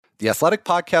The Athletic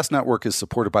Podcast Network is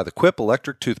supported by the Quip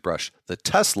electric toothbrush, the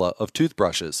Tesla of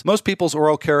toothbrushes. Most people's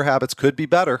oral care habits could be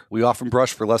better. We often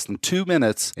brush for less than 2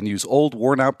 minutes and use old,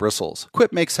 worn-out bristles.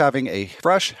 Quip makes having a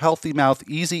fresh, healthy mouth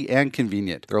easy and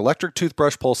convenient. Their electric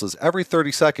toothbrush pulses every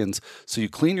 30 seconds, so you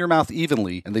clean your mouth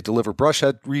evenly, and they deliver brush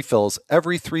head refills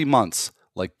every 3 months,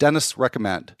 like dentists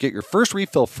recommend. Get your first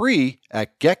refill free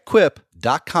at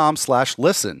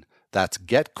getquip.com/listen. That's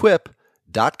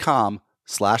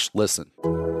getquip.com/listen.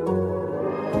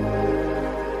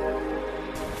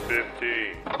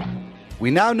 15. We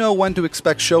now know when to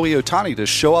expect Shohei Ohtani to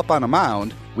show up on a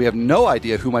mound. We have no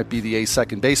idea who might be the A's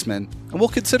second baseman, and we'll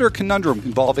consider a conundrum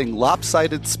involving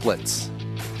lopsided splits.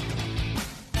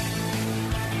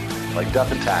 Like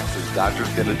death and taxes, Dodgers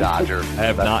get a Dodger. I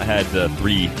have not had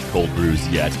 3 cold brews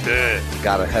yet. 10.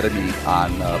 Got ahead of me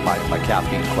on my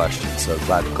caffeine question, so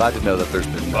glad to know that there's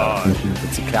been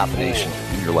some caffeination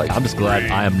in your life. I'm just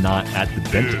glad I am not at the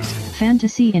dentist.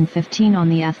 Fantasy in 15 on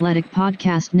the Athletic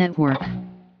Podcast Network.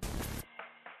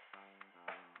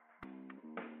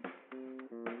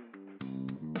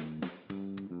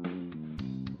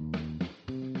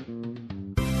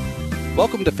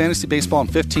 Welcome to Fantasy Baseball in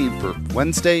 15 for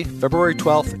Wednesday, February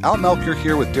 12th. Al Melchior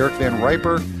here with Derek Van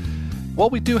Riper. Well,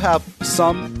 we do have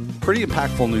some pretty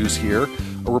impactful news here.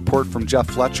 A report from Jeff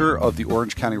Fletcher of the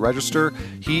Orange County Register.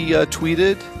 He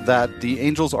tweeted that the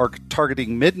Angels are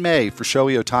targeting mid-May for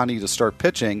Shohei Ohtani to start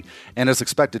pitching, and as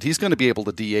expected, he's going to be able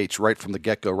to DH right from the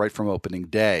get-go, right from opening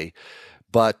day.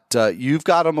 But you've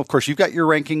got them, of course, you've got your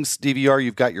rankings, DVR,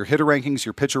 you've got your hitter rankings,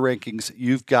 your pitcher rankings.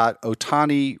 You've got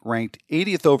Ohtani ranked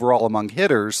 80th overall among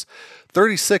hitters,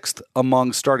 36th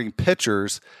among starting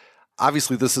pitchers.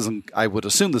 Obviously, this isn't, I would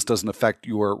assume this doesn't affect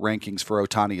your rankings for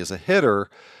Ohtani as a hitter,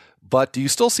 but do you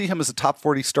still see him as a top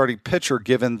 40 starting pitcher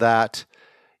given that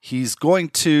he's going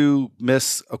to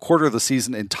miss a quarter of the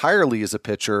season entirely as a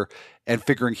pitcher and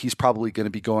figuring he's probably going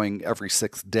to be going every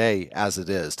 6th day as it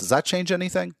is? Does that change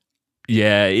anything?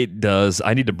 Yeah, it does.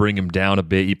 I need to bring him down a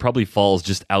bit. He probably falls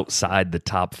just outside the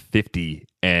top 50.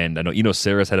 And I know,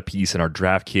 Sarah's had a piece in our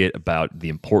draft kit about the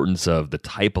importance of the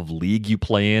type of league you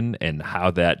play in and how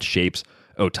that shapes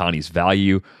Ohtani's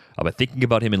value. But thinking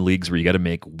about him in leagues where you got to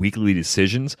make weekly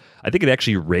decisions, I think it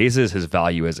actually raises his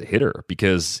value as a hitter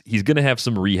because he's going to have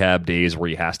some rehab days where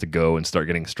he has to go and start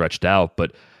getting stretched out.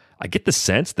 But I get the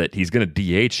sense that he's going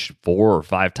to DH 4 or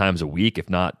 5 times a week, if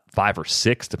not 5 or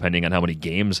 6, depending on how many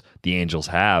games the Angels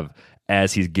have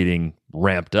as he's getting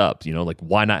ramped up.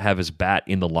 Why not have his bat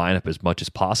in the lineup as much as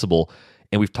possible?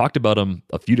 And we've talked about him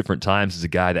a few different times as a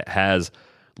guy that has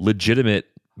legitimate,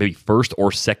 maybe first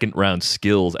or second round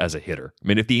skills as a hitter. I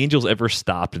mean, if the Angels ever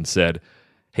stopped and said,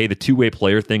 hey, the two-way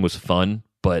player thing was fun,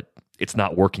 but it's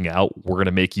not working out, we're going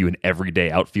to make you an everyday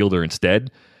outfielder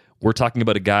instead. We're talking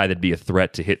about a guy that'd be a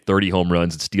threat to hit 30 home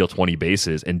runs and steal 20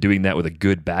 bases and doing that with a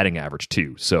good batting average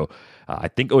too. So I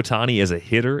think Ohtani as a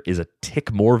hitter is a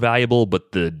tick more valuable,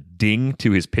 but the ding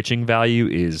to his pitching value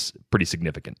is pretty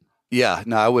significant. Yeah,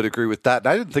 no, I would agree with that. And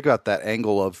I didn't think about that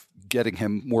angle of getting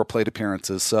him more plate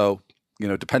appearances. So,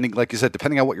 depending, like you said,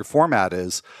 depending on what your format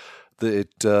is,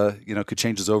 it could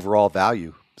change his overall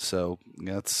value. So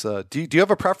that's. Do you have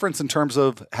a preference in terms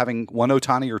of having one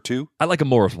Ohtani or two? I like him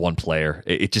more as one player.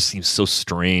 It just seems so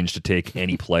strange to take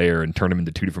any player and turn him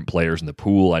into 2 different players in the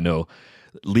pool. I know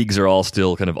leagues are all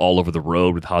still kind of all over the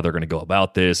road with how they're going to go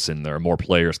about this, and there are more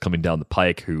players coming down the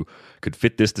pike who could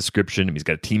fit this description. I mean, he's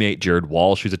got a teammate, Jared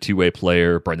Walsh, who's a 2-way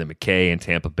player, Brendan McKay in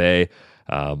Tampa Bay.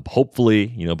 Hopefully,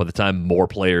 by the time more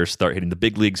players start hitting the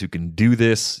big leagues who can do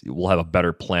this, we'll have a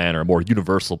better plan or a more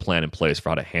universal plan in place for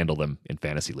how to handle them in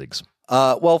fantasy leagues.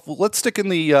 Well, let's stick in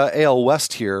the AL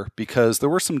West here because there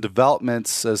were some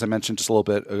developments, as I mentioned just a little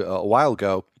bit a while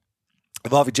ago,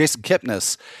 involving Jason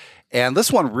Kipnis. And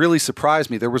this one really surprised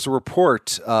me. There was a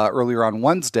report earlier on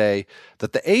Wednesday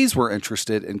that the A's were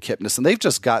interested in Kipnis, and they've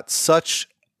just got such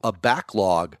a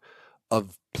backlog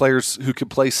of players who could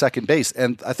play second base.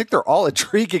 And I think they're all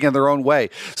intriguing in their own way.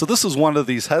 So this was one of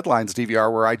these headlines, DVR,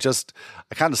 where I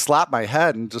kind of slapped my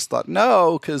head and just thought,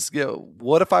 no, because,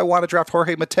 what if I want to draft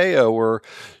Jorge Mateo or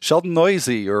Sheldon Noise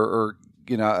or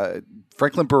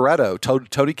Franklin Barreto,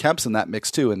 Tony Kemp's in that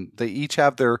mix too. And they each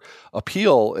have their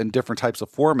appeal in different types of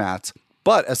formats.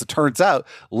 But as it turns out,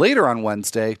 later on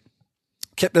Wednesday,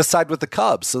 Kipnis side with the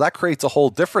Cubs. So that creates a whole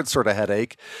different sort of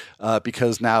headache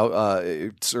because now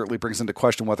it certainly brings into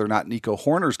question whether or not Nico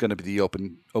Hoerner is going to be the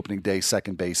opening day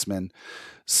second baseman.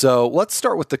 So let's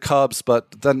start with the Cubs,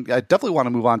 but then I definitely want to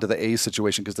move on to the A's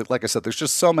situation because, like I said, there's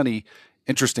just so many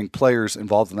interesting players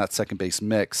involved in that second base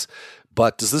mix.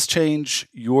 But does this change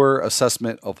your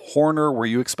assessment of Hoerner? Were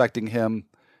you expecting him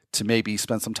to maybe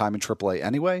spend some time in AAA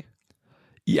anyway?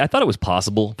 Yeah, I thought it was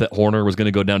possible that Horner was going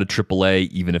to go down to AAA,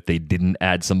 even if they didn't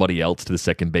add somebody else to the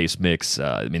second base mix.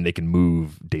 I mean, they can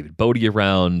move David Bodie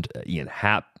around. Ian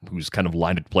Happ, who's kind of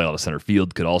lined to play out of center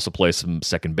field, could also play some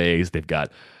second base. They've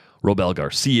got Robel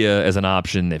Garcia as an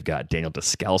option. They've got Daniel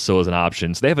Descalso as an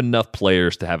option. So they have enough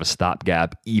players to have a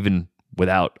stopgap, even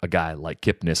without a guy like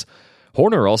Kipnis.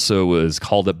 Horner also was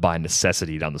called up by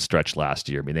necessity down the stretch last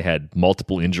year. I mean, they had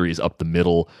multiple injuries up the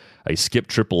middle. He skipped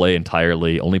AAA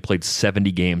entirely, only played 70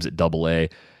 games at AA.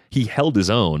 He held his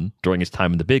own during his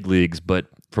time in the big leagues, but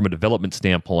from a development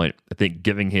standpoint, I think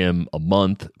giving him a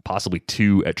month, possibly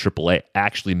 2 at AAA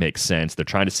actually makes sense. They're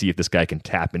trying to see if this guy can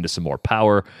tap into some more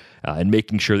power, and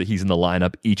making sure that he's in the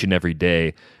lineup each and every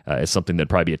day is something that'd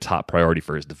probably be a top priority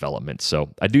for his development. So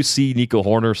I do see Nico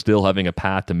Horner still having a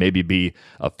path to maybe be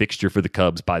a fixture for the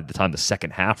Cubs by the time the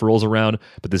second half rolls around,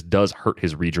 but this does hurt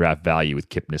his redraft value with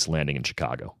Kipnis landing in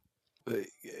Chicago.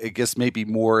 I guess maybe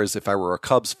more as if I were a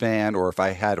Cubs fan or if I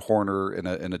had Horner in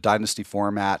a dynasty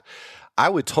format. I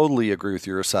would totally agree with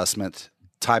your assessment.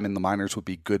 Time in the minors would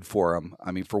be good for him.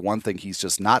 I mean, for one thing, he's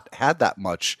just not had that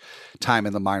much time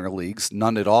in the minor leagues,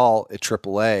 none at all at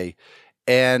AAA.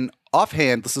 And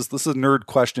offhand, this is a nerd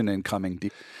question incoming.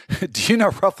 Do you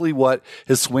know roughly what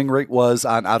his swing rate was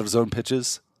on out of zone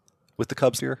pitches with the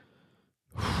Cubs here?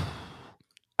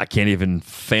 I can't even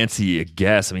fancy a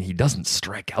guess. I mean, he doesn't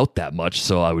strike out that much,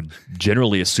 so I would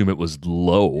generally assume it was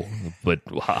low. But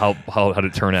how did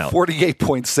it turn out?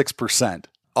 48.6%.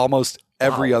 Almost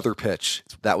every other pitch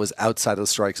that was outside of the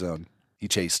strike zone, he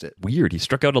chased it. Weird. He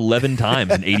struck out 11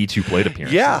 times in 82 plate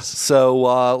appearances. Yeah.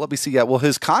 So let me see. Yeah. Well,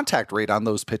 his contact rate on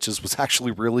those pitches was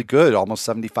actually really good, almost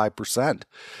 75%.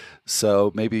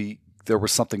 So maybe there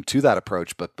was something to that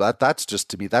approach, but that's just,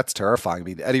 to me, that's terrifying. I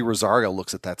mean, Eddie Rosario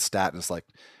looks at that stat and is like,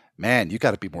 man, you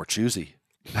got to be more choosy.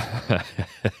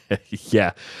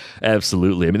 Yeah,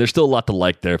 absolutely. I mean, there's still a lot to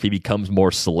like there. If he becomes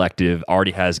more selective,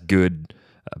 already has good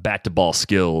bat-to-ball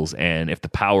skills, and if the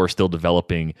power is still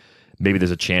developing, maybe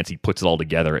there's a chance he puts it all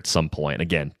together at some point.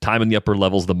 Again, time in the upper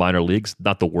levels of the minor leagues,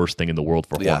 not the worst thing in the world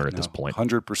for Horner at this point.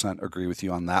 100% agree with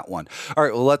you on that one. All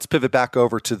right, well, let's pivot back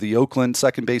over to the Oakland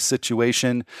second base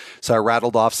situation. So I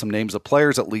rattled off some names of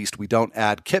players, at least. We don't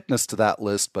add Kipnis to that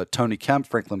list, but Tony Kemp,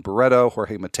 Franklin Barreto,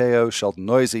 Jorge Mateo, Sheldon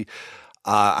Neuse.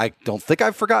 I don't think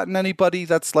I've forgotten anybody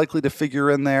that's likely to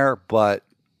figure in there, but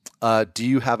do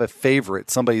you have a favorite,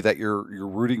 somebody that you're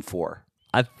rooting for?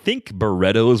 I think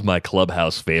Barreto is my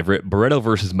clubhouse favorite. Barreto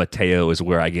versus Mateo is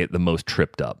where I get the most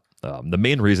tripped up. The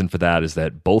main reason for that is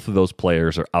that both of those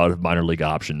players are out of minor league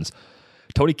options.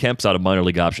 Tony Kemp's out of minor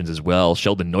league options as well.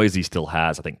 Sheldon Neuse still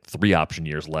has, I think, 3 option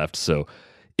years left. So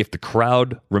if the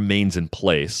crowd remains in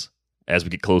place as we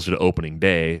get closer to opening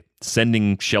day,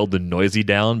 sending Sheldon Neuse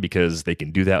down because they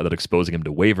can do that without exposing him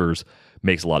to waivers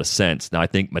makes a lot of sense. Now, I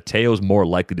think Mateo's more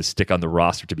likely to stick on the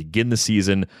roster to begin the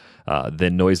season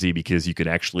than Neuse because you can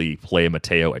actually play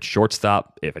Mateo at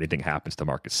shortstop if anything happens to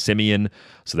Marcus Semien.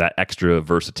 So that extra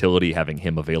versatility, having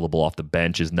him available off the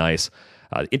bench is nice.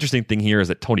 The interesting thing here is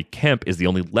that Tony Kemp is the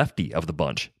only lefty of the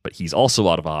bunch, but he's also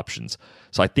out of options.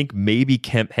 So I think maybe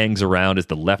Kemp hangs around as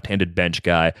the left-handed bench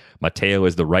guy, Mateo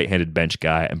is the right-handed bench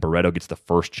guy, and Barreto gets the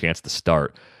first chance to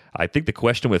start. I think the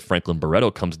question with Franklin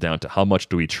Barreto comes down to how much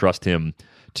do we trust him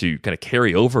to kind of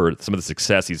carry over some of the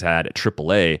success he's had at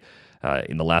AAA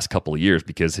in the last couple of years,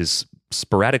 because his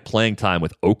sporadic playing time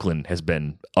with Oakland has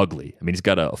been ugly. I mean, he's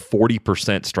got a 40%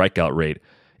 strikeout rate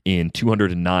in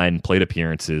 209 plate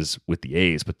appearances with the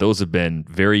A's, but those have been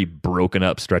very broken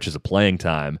up stretches of playing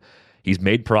time. He's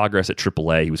made progress at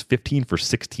AAA. He was 15 for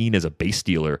 16 as a base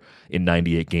stealer in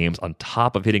 98 games, on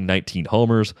top of hitting 19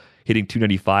 homers, hitting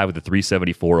 295 with a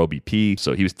 374 OBP.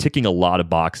 So he was ticking a lot of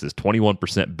boxes,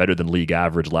 21% better than league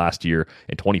average last year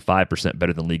and 25%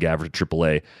 better than league average at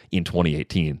AAA in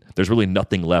 2018. There's really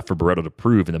nothing left for Barreto to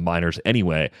prove in the minors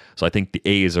anyway. So I think the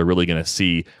A's are really going to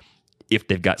see if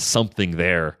they've got something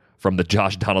there from the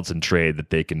Josh Donaldson trade that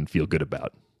they can feel good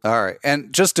about. All right.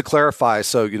 And just to clarify,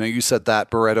 so, you said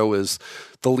that Barreto is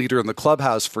the leader in the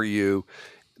clubhouse for you.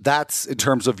 That's in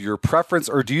terms of your preference,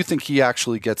 or do you think he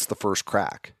actually gets the first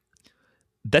crack?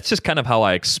 That's just kind of how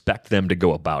I expect them to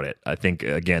go about it. I think,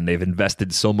 again, they've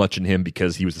invested so much in him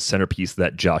because he was the centerpiece of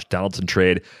that Josh Donaldson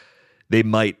trade. They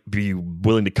might be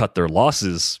willing to cut their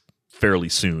losses fairly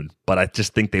soon, but I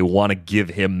just think they want to give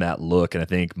him that look. And I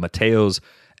think Mateo's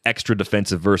extra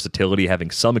defensive versatility, having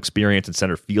some experience in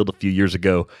center field a few years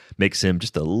ago, makes him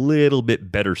just a little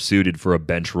bit better suited for a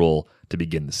bench role to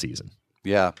begin the season.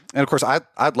 Yeah. And of course,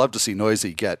 I'd love to see Neuse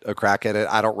get a crack at it.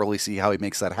 I don't really see how he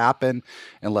makes that happen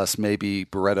unless maybe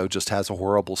Barreto just has a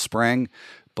horrible spring.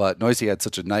 But Neuse had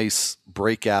such a nice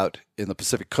breakout in the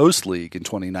Pacific Coast League in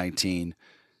 2019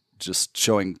 just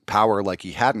showing power like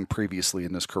he hadn't previously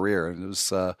in his career. And it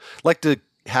was like to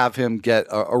have him get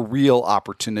a real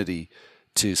opportunity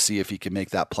to see if he can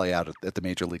make that play out at the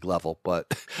major league level.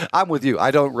 But I'm with you.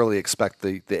 I don't really expect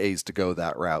the A's to go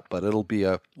that route, but it'll be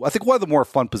I think one of the more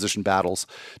fun position battles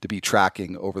to be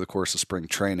tracking over the course of spring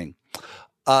training.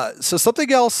 So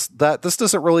something else that this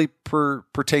doesn't really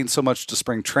pertain so much to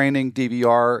spring training,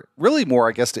 DVR, really more,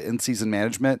 I guess, to in-season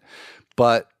management,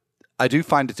 but I do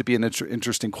find it to be an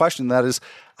interesting question. That is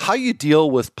how you deal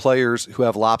with players who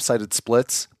have lopsided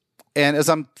splits. And as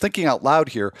I'm thinking out loud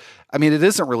here, I mean, it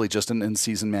isn't really just an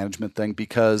in-season management thing,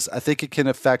 because I think it can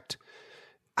affect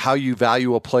how you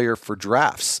value a player for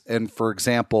drafts. And for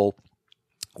example,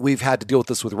 we've had to deal with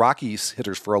this with Rockies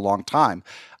hitters for a long time.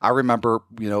 I remember,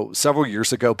 several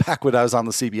years ago, back when I was on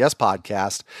the CBS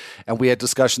podcast, and we had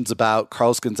discussions about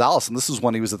Carlos Gonzalez, and this was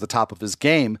when he was at the top of his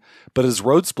game, but his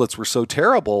road splits were so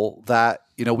terrible that,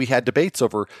 we had debates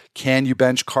over, can you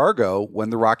bench Cargo when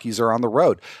the Rockies are on the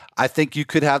road? I think you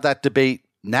could have that debate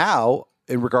now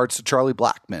in regards to Charlie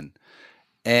Blackmon.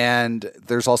 And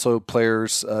there's also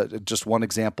players, just one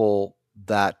example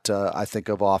that I think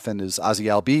of often is Ozzie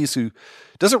Albies, who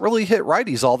doesn't really hit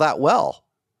righties all that well.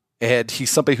 And he's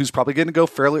somebody who's probably going to go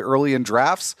fairly early in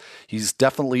drafts. He's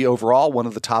definitely overall one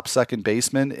of the top second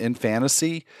basemen in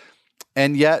fantasy.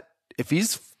 And yet, if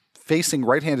he's facing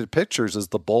right-handed pitchers as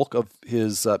the bulk of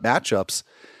his matchups,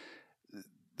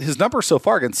 his numbers so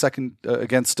far against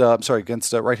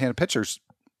right-handed pitchers,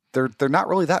 they're not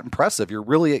really that impressive. You're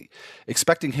really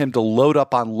expecting him to load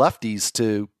up on lefties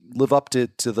to live up to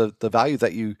the value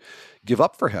that you give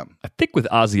up for him. I think with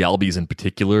Ozzie Albies in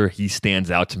particular, he stands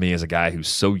out to me as a guy who's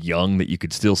so young that you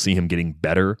could still see him getting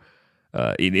better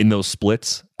in those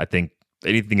splits. I think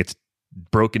anything that's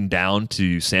broken down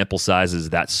to sample sizes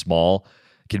that small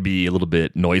can be a little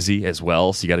bit noisy as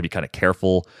well, so you got to be kind of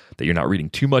careful that you're not reading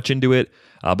too much into it.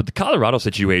 But the Colorado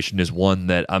situation is one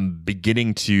that I'm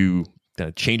beginning to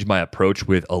change my approach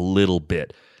with a little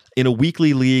bit. In a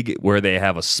weekly league where they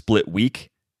have a split week,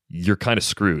 you're kind of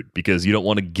screwed because you don't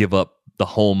want to give up the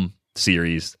home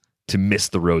series to miss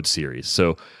the road series.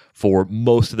 So for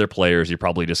most of their players, you're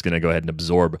probably just going to go ahead and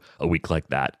absorb a week like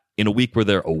that. In a week where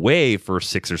they're away for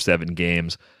 6 or 7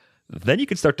 games, then you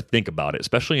can start to think about it,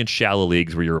 especially in shallow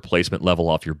leagues where your replacement level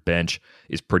off your bench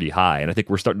is pretty high. And I think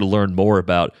we're starting to learn more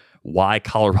about why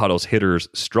Colorado's hitters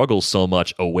struggle so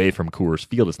much away from Coors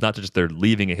Field. It's not just they're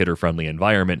leaving a hitter-friendly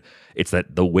environment. It's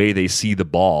that the way they see the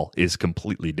ball is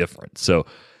completely different. So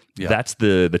that's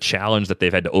the challenge that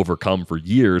they've had to overcome for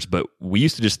years. But we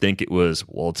used to just think it was,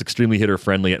 it's extremely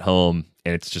hitter-friendly at home,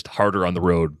 and it's just harder on the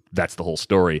road. That's the whole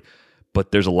story.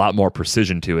 But there's a lot more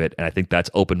precision to it, and I think that's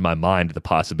opened my mind to the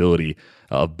possibility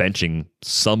of benching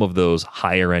some of those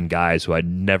higher-end guys who I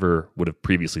never would have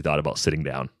previously thought about sitting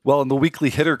down. Well, in the weekly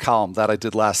hitter column that I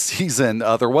did last season,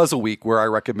 there was a week where I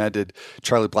recommended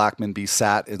Charlie Blackmon be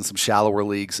sat in some shallower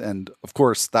leagues, and of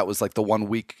course, that was like the one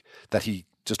week that he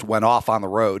just went off on the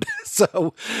road.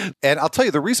 And I'll tell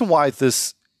you, the reason why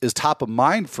this is top of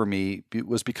mind for me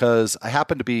was because I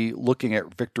happened to be looking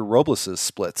at Victor Robles'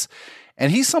 splits.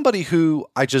 And he's somebody who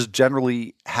I just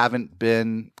generally haven't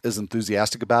been as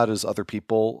enthusiastic about as other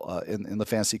people in the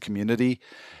fantasy community.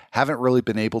 Haven't really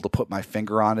been able to put my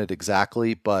finger on it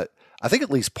exactly, but I think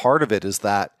at least part of it is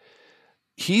that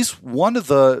he's one of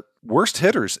the worst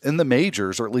hitters in the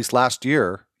majors, or at least last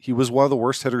year. He was one of the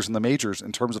worst hitters in the majors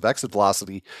in terms of exit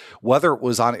velocity, whether it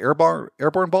was on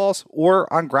airborne balls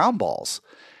or on ground balls.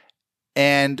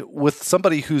 And with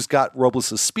somebody who's got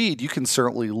Robles' speed, you can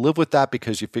certainly live with that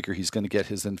because you figure he's going to get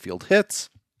his infield hits.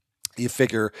 You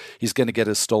figure he's going to get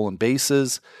his stolen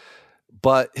bases.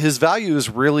 But his value is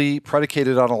really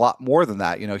predicated on a lot more than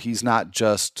that. He's not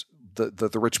just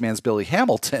the rich man's Billy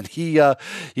Hamilton. He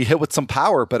hit with some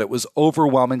power, but it was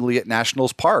overwhelmingly at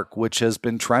Nationals Park, which has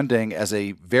been trending as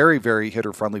a very, very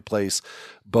hitter-friendly place,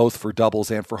 both for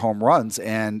doubles and for home runs.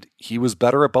 And he was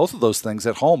better at both of those things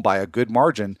at home by a good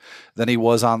margin than he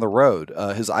was on the road.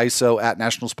 His ISO at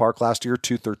Nationals Park last year,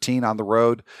 213 on the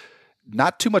road,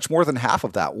 not too much more than half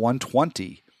of that,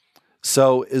 120.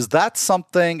 So is that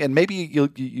something, and maybe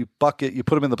you put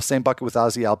him in the same bucket with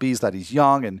Ozzie Albies, that he's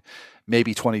young, and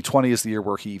maybe 2020 is the year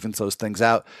where he evens those things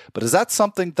out. But is that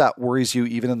something that worries you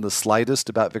even in the slightest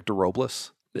about Victor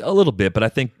Robles? A little bit, but I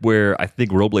think where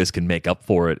Robles can make up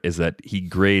for it is that he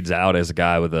grades out as a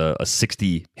guy with a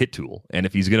 60 hit tool. And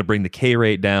if he's going to bring the K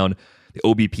rate down, the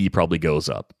OBP probably goes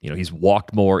up. He's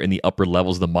walked more in the upper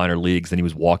levels of the minor leagues than he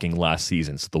was walking last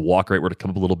season. So the walk rate were to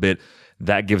come up a little bit.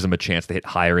 That gives him a chance to hit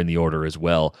higher in the order as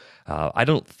well. I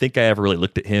don't think I ever really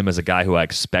looked at him as a guy who I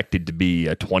expected to be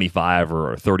a 25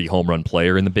 or 30 home run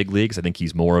player in the big leagues. I think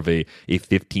he's more of a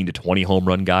 15 to 20 home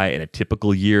run guy in a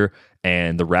typical year,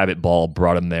 and the rabbit ball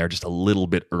brought him there just a little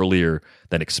bit earlier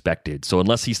than expected. So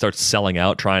unless he starts selling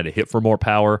out, trying to hit for more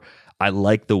power, I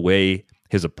like the way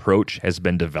his approach has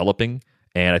been developing,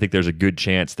 and I think there's a good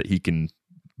chance that he can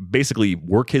basically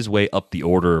work his way up the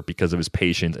order because of his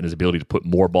patience and his ability to put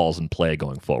more balls in play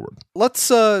going forward. Let's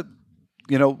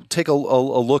take a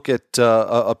look at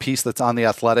a piece that's on The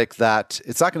Athletic that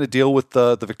it's not going to deal with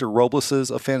the Victor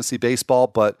Robleses of fantasy baseball,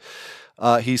 but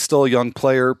he's still a young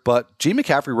player. But G.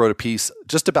 McCaffrey wrote a piece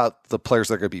just about the players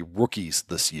that are going to be rookies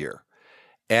this year.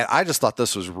 And I just thought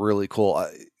this was really cool.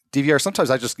 DVR, sometimes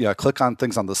I just click on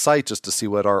things on the site just to see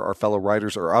what our fellow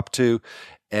writers are up to.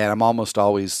 And I'm almost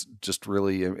always just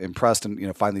really impressed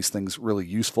and find these things really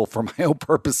useful for my own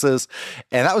purposes.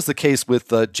 And that was the case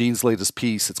with Gene's latest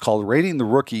piece. It's called Rating the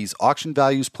Rookies, Auction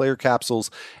Values, Player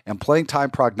Capsules, and Playing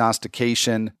Time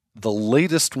Prognostication. The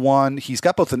latest one, he's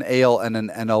got both an AL and an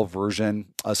NL version.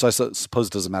 So I suppose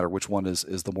it doesn't matter which one is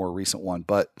the more recent one.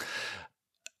 But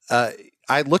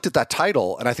I looked at that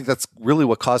title, and I think that's really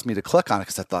what caused me to click on it,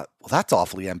 because I thought, well, that's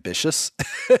awfully ambitious.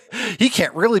 He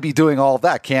can't really be doing all of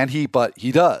that, can he? But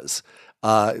he does.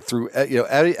 Through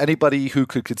anybody who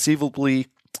could conceivably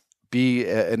be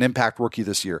an impact rookie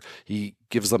this year, he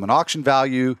gives them an auction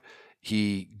value.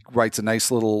 He writes a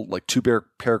nice little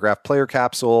 2-paragraph player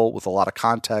capsule with a lot of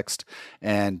context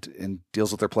and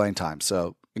deals with their playing time.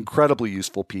 So incredibly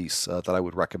useful piece that I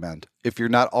would recommend. If you're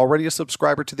not already a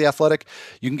subscriber to The Athletic,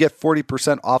 you can get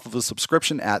 40% off of a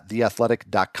subscription at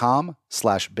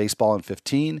theathletic.com/baseball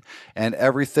in15. And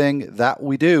everything that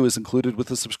we do is included with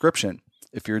the subscription.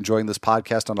 If you're enjoying this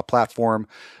podcast on a platform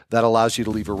that allows you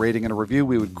to leave a rating and a review,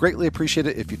 we would greatly appreciate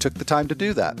it if you took the time to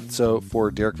do that. So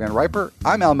for Derek Van Riper,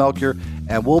 I'm Al Melchior,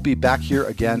 and we'll be back here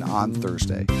again on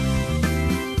Thursday.